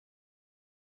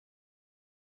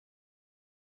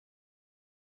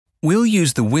We'll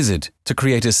use the wizard to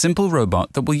create a simple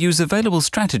robot that will use available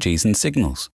strategies and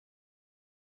signals.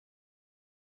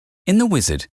 In the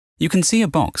wizard, you can see a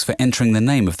box for entering the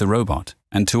name of the robot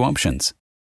and two options: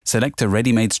 select a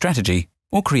ready-made strategy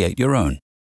or create your own.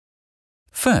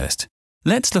 First,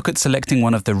 let's look at selecting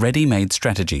one of the ready-made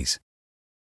strategies.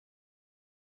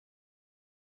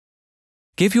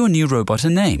 Give your new robot a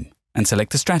name and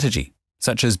select a strategy,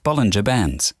 such as Bollinger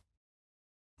Bands.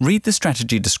 Read the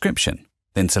strategy description,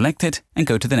 then select it and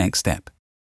go to the next step.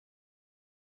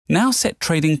 Now set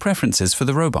trading preferences for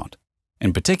the robot.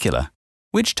 In particular,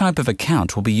 which type of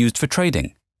account will be used for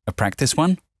trading, a practice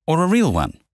one or a real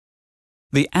one?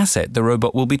 The asset the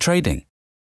robot will be trading.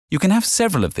 You can have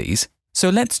several of these, so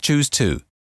let's choose two: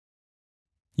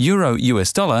 Euro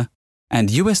US dollar and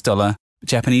US dollar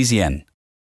Japanese yen.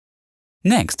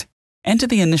 Next, enter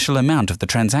the initial amount of the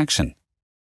transaction.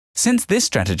 Since this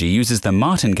strategy uses the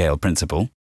martingale principle,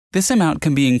 this amount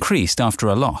can be increased after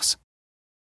a loss.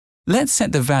 Let's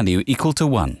set the value equal to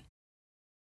 1.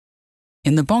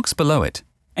 In the box below it,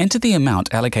 enter the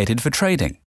amount allocated for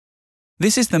trading.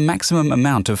 This is the maximum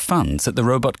amount of funds that the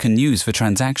robot can use for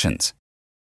transactions.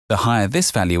 The higher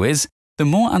this value is, the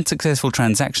more unsuccessful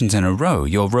transactions in a row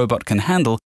your robot can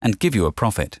handle and give you a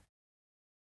profit.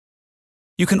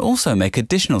 You can also make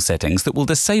additional settings that will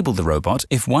disable the robot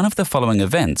if one of the following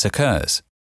events occurs.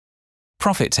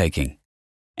 Profit taking.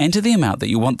 Enter the amount that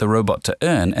you want the robot to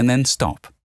earn and then stop.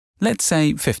 Let's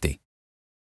say 50.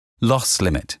 Loss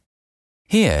limit.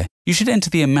 Here, you should enter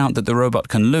the amount that the robot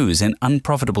can lose in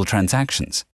unprofitable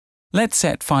transactions. Let's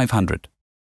set 500.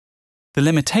 The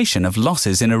limitation of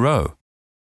losses in a row.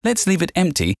 Let's leave it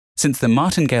empty, since the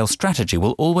martingale strategy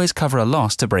will always cover a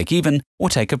loss to break even or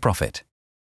take a profit.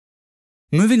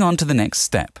 Moving on to the next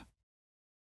step.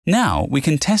 Now we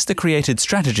can test the created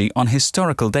strategy on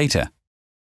historical data.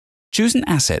 Choose an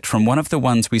asset from one of the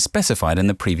ones we specified in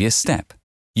the previous step: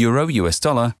 Euro US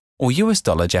dollar or US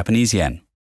dollar Japanese yen.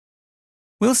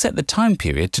 We'll set the time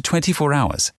period to 24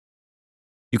 hours.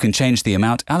 You can change the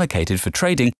amount allocated for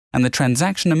trading and the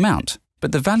transaction amount,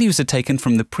 but the values are taken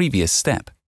from the previous step,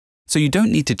 so you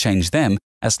don't need to change them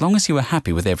as long as you are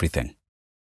happy with everything.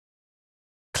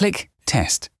 Click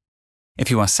Test. If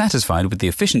you are satisfied with the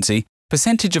efficiency,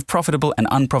 percentage of profitable and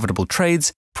unprofitable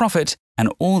trades, profit,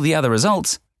 and all the other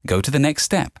results, go to the next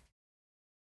step.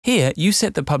 Here you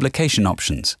set the publication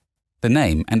options, the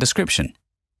name and description.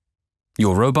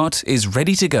 Your robot is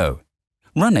ready to go.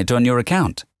 Run it on your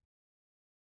account.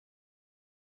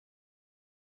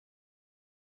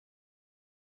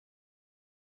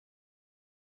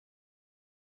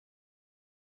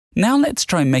 Now let's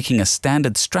try making a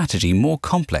standard strategy more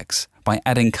complex by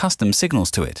adding custom signals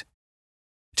to it.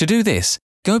 To do this,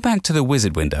 go back to the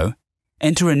wizard window,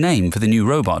 enter a name for the new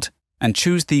robot, and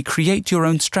choose the Create Your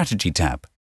Own Strategy tab.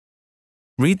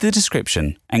 Read the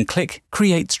description and click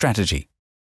Create Strategy.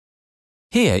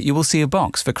 Here you will see a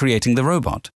box for creating the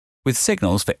robot, with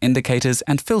signals for indicators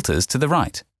and filters to the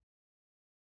right.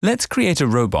 Let's create a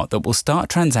robot that will start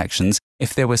transactions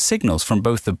if there were signals from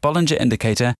both the Bollinger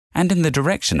indicator and in the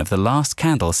direction of the last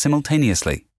candle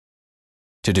simultaneously.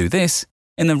 To do this,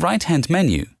 in the right-hand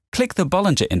menu, click the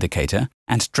Bollinger indicator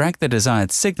and drag the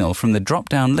desired signal from the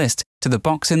drop-down list to the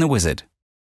box in the wizard.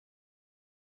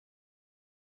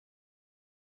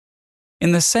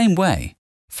 In the same way,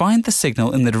 find the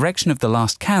signal in the direction of the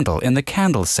last candle in the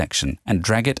Candles section and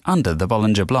drag it under the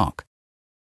Bollinger block.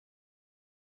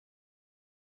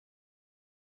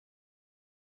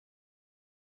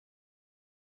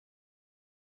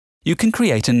 You can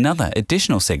create another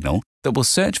additional signal that will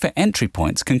search for entry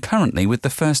points concurrently with the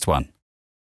first one.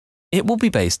 It will be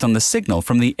based on the signal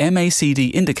from the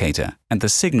MACD indicator and the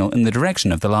signal in the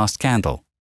direction of the last candle.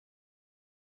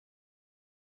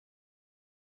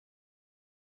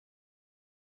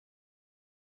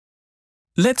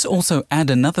 Let's also add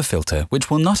another filter which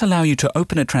will not allow you to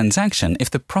open a transaction if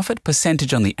the profit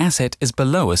percentage on the asset is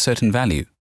below a certain value.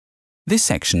 This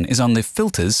section is on the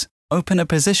Filters, Open a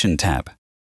Position tab.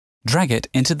 Drag it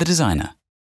into the designer.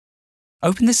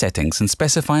 Open the settings and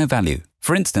specify a value,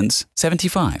 for instance,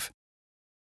 75.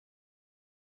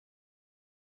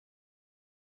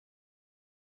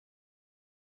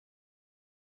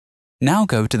 Now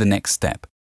go to the next step.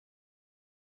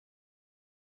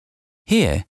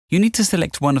 Here, you need to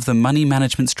select one of the money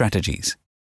management strategies.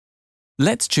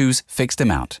 Let's choose Fixed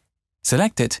Amount.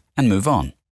 Select it and move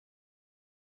on.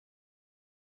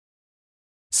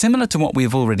 Similar to what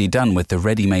we've already done with the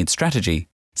ready-made strategy,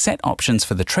 set options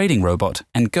for the trading robot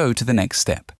and go to the next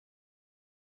step.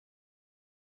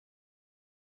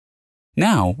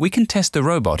 Now we can test the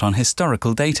robot on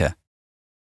historical data.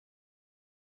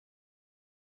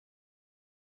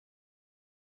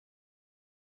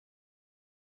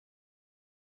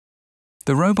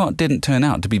 the robot didn't turn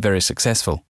out to be very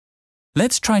successful.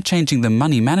 Let's try changing the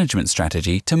money management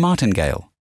strategy to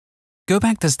martingale. Go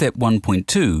back to step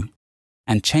 1.2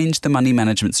 and change the money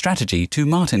management strategy to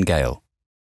martingale.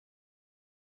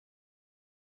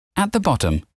 At the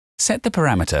bottom, set the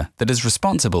parameter that is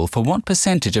responsible for what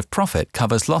percentage of profit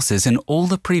covers losses in all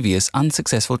the previous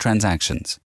unsuccessful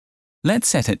transactions. Let's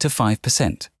set it to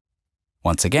 5%.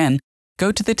 Once again,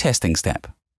 go to the testing step.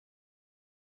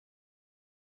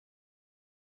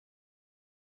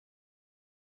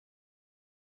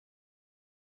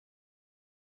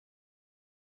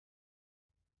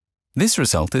 This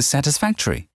result is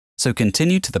satisfactory, so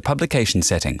continue to the publication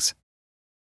settings.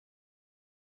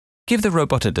 Give the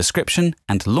robot a description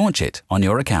and launch it on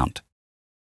your account.